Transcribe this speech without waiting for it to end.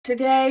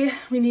Today,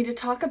 we need to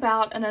talk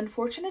about an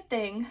unfortunate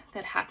thing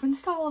that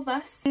happens to all of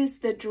us, is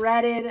the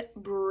dreaded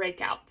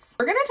breakouts.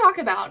 We're gonna talk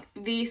about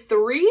the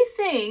 3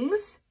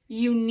 things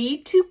you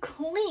need to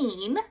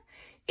clean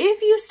if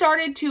you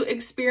started to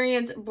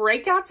experience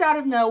breakouts out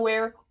of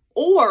nowhere,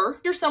 or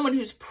you're someone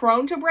who's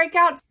prone to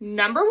breakouts.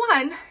 Number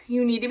 1,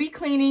 you need to be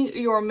cleaning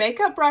your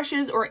makeup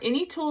brushes or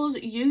any tools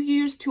you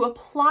use to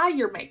apply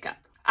your makeup.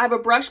 I have a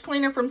brush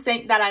cleaner from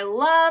Saint that I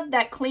love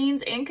that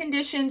cleans and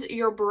conditions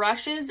your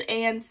brushes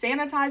and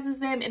sanitizes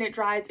them, and it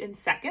dries in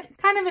seconds.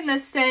 Kind of in the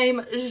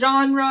same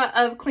genre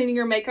of cleaning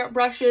your makeup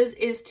brushes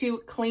is to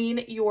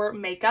clean your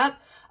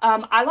makeup.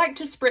 I like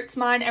to spritz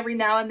mine every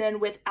now and then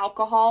with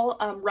alcohol,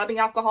 rubbing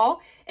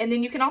alcohol, and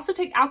then you can also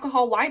take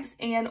alcohol wipes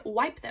and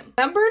wipe them.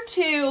 Number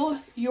 2,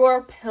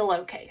 your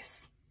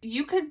pillowcase.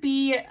 You could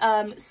be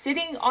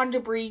sitting on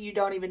debris you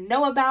don't even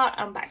know about,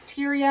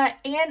 bacteria.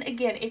 And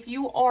again, if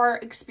you are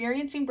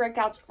experiencing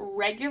breakouts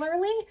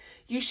regularly,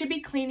 you should be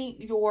cleaning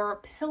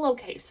your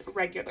pillowcase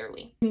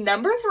regularly.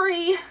 Number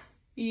 3,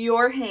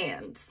 your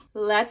hands.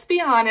 Let's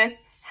be honest.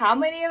 How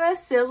many of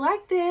us sit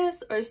like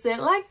this, or sit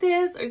like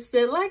this, or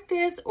sit like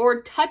this,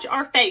 or touch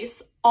our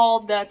face all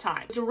the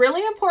time? It's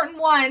really important,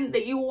 1,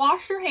 that you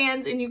wash your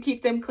hands and you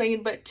keep them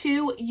clean, but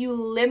 2, you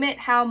limit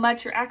how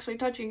much you're actually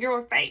touching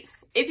your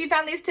face. If you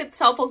found these tips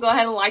helpful, go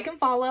ahead and like and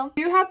follow.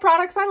 I do have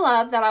products I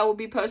love that I will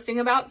be posting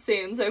about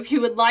soon, so if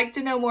you would like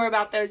to know more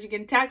about those, you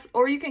can text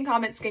or you can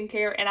comment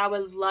skincare, and I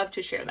would love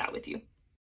to share that with you.